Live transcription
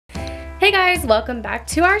Hey guys, welcome back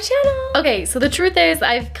to our channel. Okay, so the truth is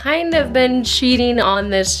I've kind of been cheating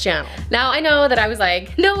on this channel. Now I know that I was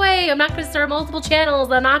like, no way, I'm not gonna start multiple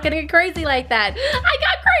channels. I'm not gonna get crazy like that. I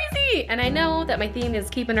got crazy! And I know that my theme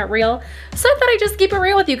is keeping it real, so I thought I'd just keep it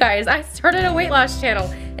real with you guys. I started a weight loss channel,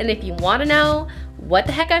 and if you wanna know what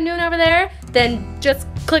the heck I'm doing over there, then just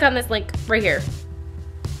click on this link right here.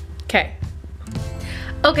 Okay.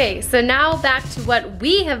 Okay, so now back to what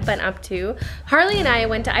we have been up to. Harley and I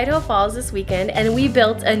went to Idaho Falls this weekend and we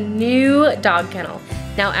built a new dog kennel.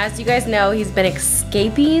 Now, as you guys know, he's been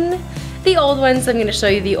escaping the old ones, so I'm gonna show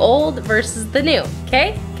you the old versus the new,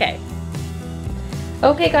 okay? Okay.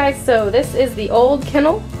 Okay guys, so this is the old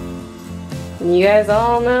kennel. You guys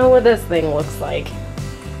all know what this thing looks like.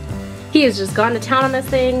 He has just gone to town on this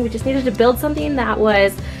thing. We just needed to build something that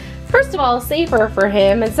was, first of all, safer for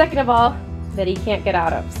him, and second of all, that he can't get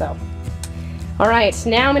out of, so. All right,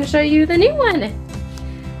 now I'm gonna show you the new one.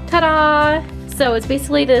 Ta-da! So it's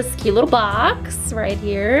basically this cute little box right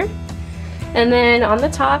here. And then on the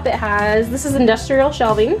top it has, this is industrial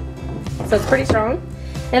shelving, so it's pretty strong.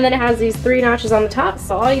 And then it has these 3 notches on the top,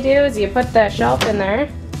 so all you do is you put the shelf in there,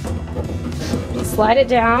 you slide it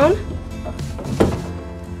down,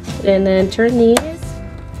 and then turn these,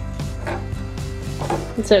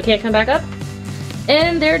 and so it can't come back up.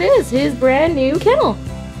 And there it is, his brand new kennel.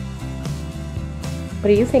 What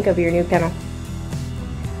do you think of your new kennel?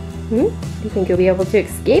 Do you think you'll be able to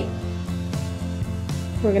escape?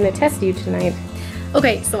 We're gonna test you tonight.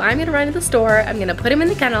 Okay, so I'm gonna run to the store, I'm gonna put him in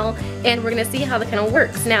the kennel, and we're gonna see how the kennel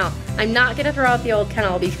works. Now, I'm not gonna throw out the old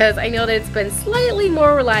kennel because I know that it's been slightly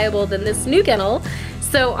more reliable than this new kennel.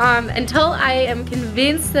 So until I am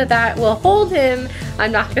convinced that that will hold him,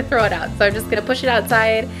 I'm not gonna throw it out. So I'm just gonna push it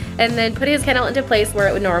outside and then put his kennel into place where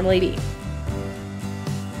it would normally be.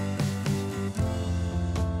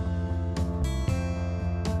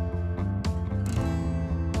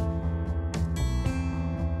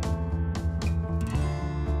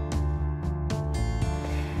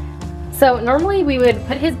 So normally we would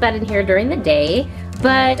put his bed in here during the day,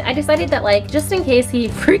 but I decided that, like, just in case he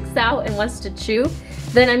freaks out and wants to chew,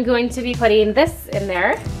 then I'm going to be putting this in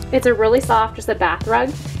there. It's a really soft, just a bath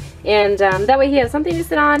rug. And that way he has something to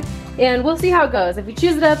sit on, and we'll see how it goes. If he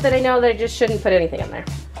chews it up, then I know that I just shouldn't put anything in there.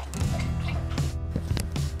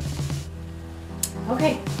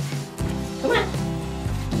 Okay, come on.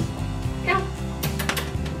 Come on,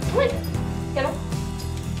 come on.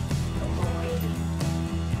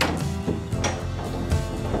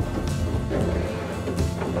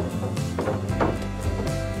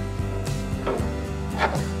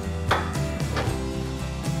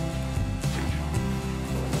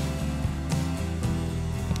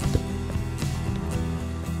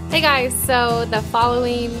 Hey guys, so the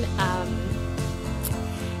following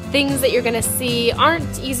things that you're gonna see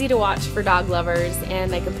aren't easy to watch for dog lovers,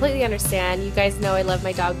 and I completely understand. You guys know I love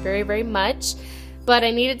my dog very, very much, but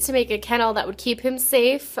I needed to make a kennel that would keep him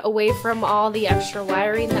safe, away from all the extra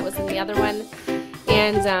wiring that was in the other one.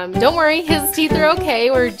 And don't worry, his teeth are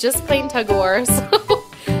okay. We're just playing tug-of-war. So,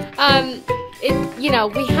 you know,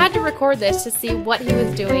 we had to record this to see what he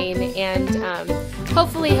was doing, and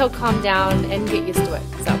hopefully he'll calm down and get used to it.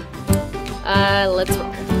 So, let's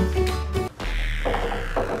roll.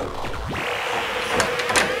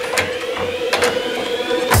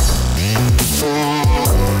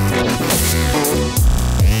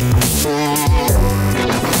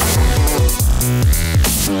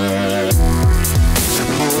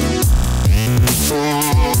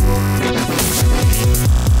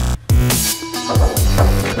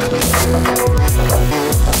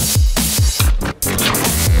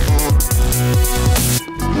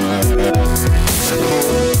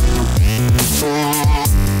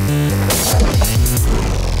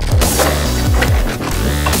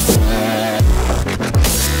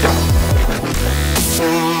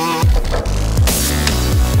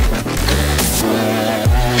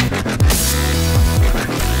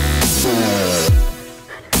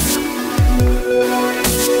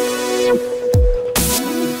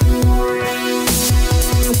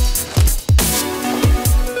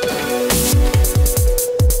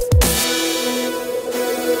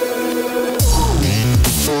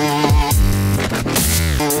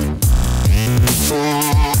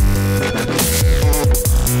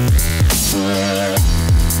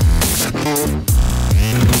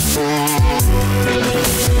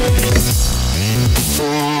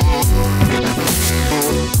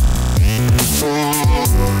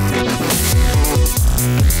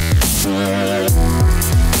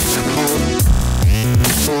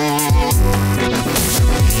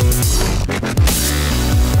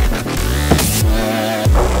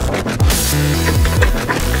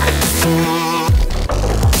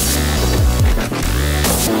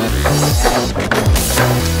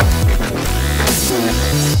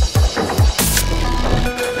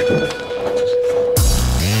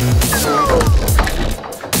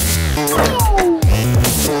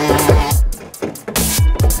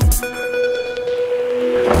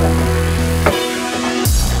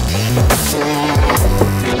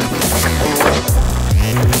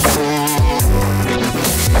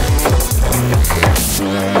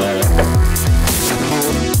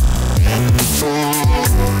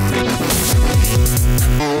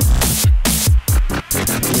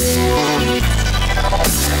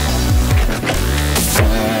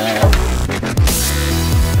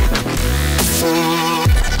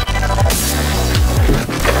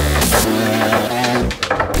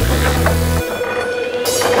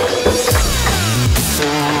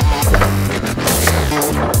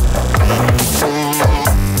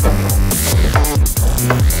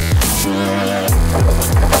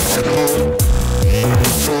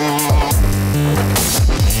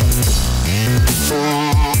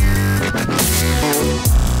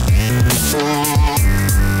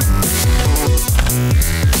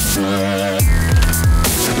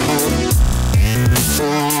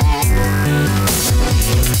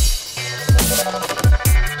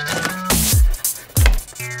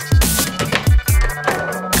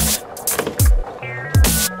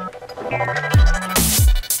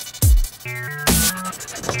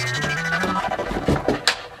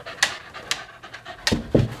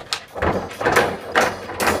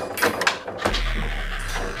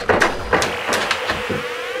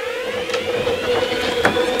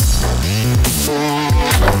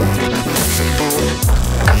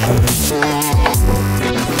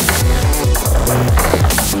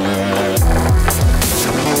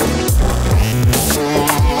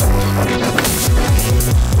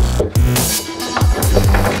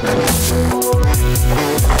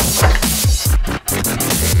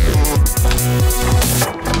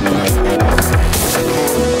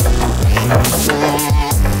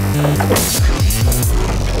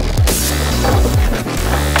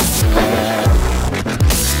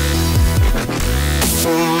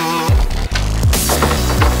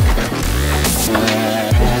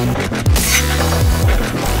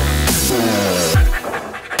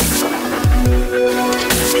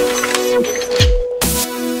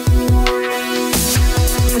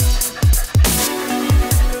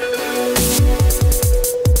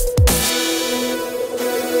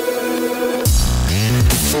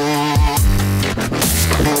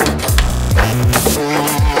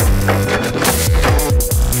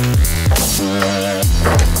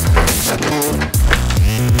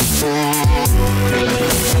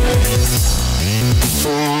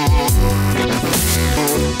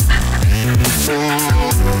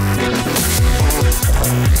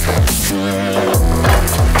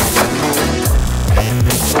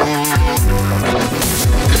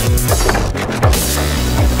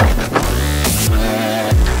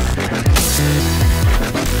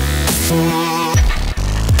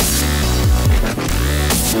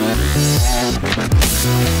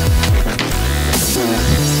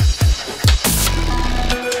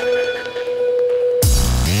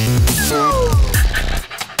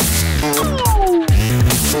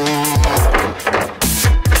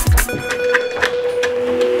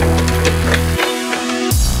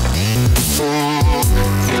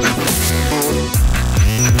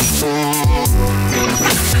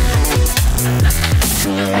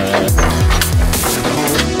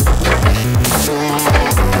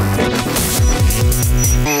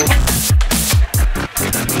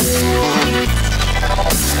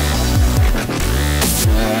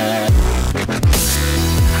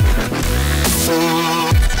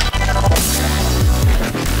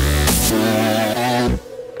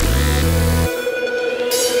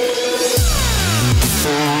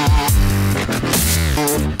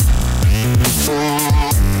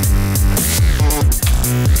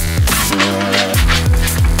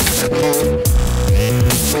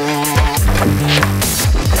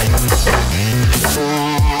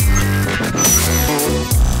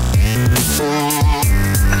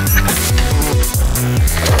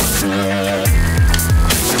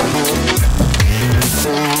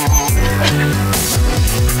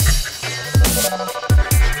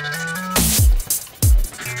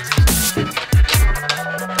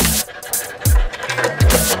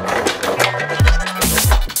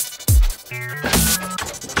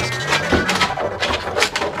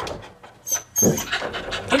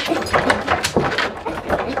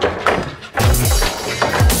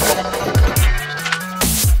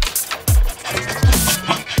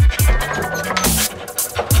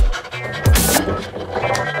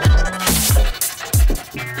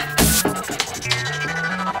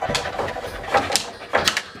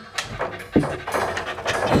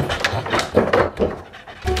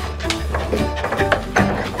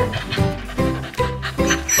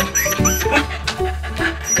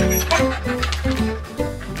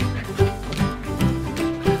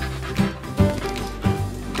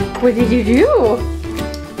 What did you do?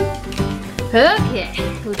 Okay,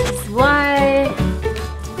 which is why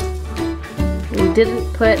we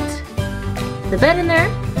didn't put the bed in there.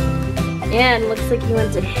 And looks like he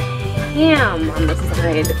went to ham on the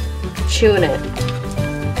side, chewing it.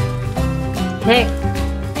 Okay.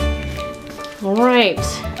 All right.